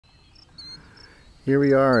Here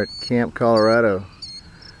we are at Camp Colorado,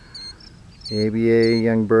 the ABA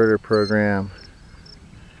Young Birder Program,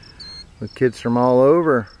 with kids from all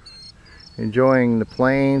over enjoying the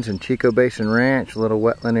plains and Chico Basin Ranch, a little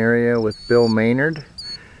wetland area, with Bill Maynard,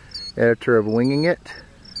 editor of Winging It,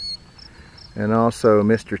 and also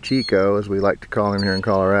Mr. Chico, as we like to call him here in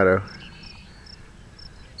Colorado.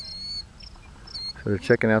 So they're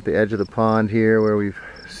checking out the edge of the pond here, where we've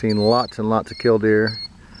seen lots and lots of killdeer.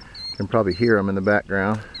 You can probably hear them in the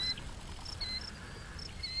background.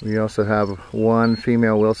 We also have one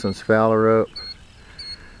female Wilson's phalarope,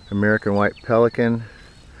 American white pelican,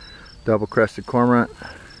 double-crested cormorant,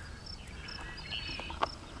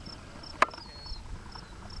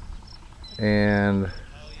 and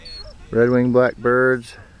red-winged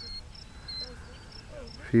blackbirds,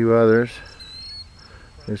 a few others.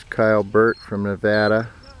 There's Kyle Burt from Nevada,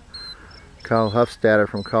 Kyle Huffstadter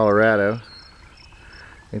from Colorado,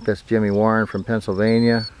 I think that's Jimmy Warren from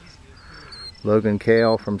Pennsylvania, Logan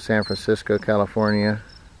Kale from San Francisco, California,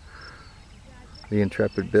 the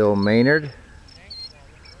intrepid Bill Maynard,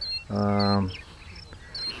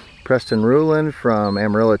 Preston Ruland from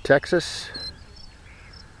Amarillo, Texas,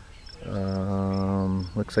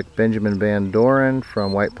 looks like Benjamin Van Doren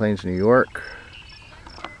from White Plains, New York,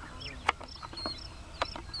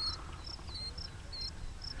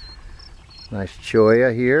 nice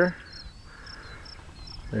cholla here.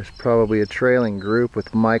 There's probably a trailing group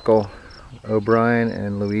with Michael O'Brien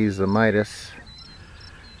and Louise Midas,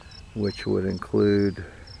 which would include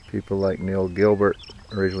people like Neil Gilbert,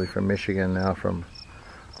 originally from Michigan, now from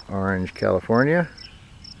Orange, California,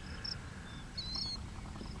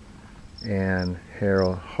 and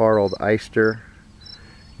Harold Eister,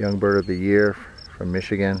 Young Bird of the Year from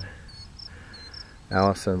Michigan,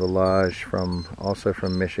 Allison Village also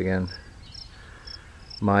from Michigan,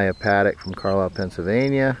 Maya Paddock from Carlisle,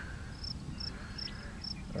 Pennsylvania,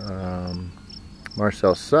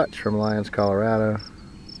 Marcel Such from Lyons, Colorado.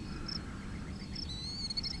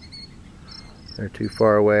 They're too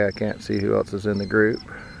far away, I can't see who else is in the group,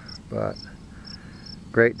 but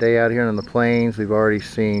great day out here on the plains. We've already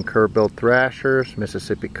seen curve-billed thrashers,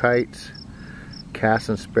 Mississippi kites,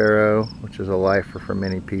 cassin sparrow, which is a lifer for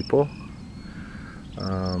many people,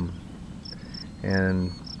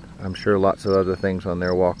 and I'm sure lots of other things on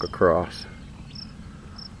their walk across.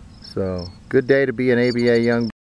 So, good day to be an ABA Young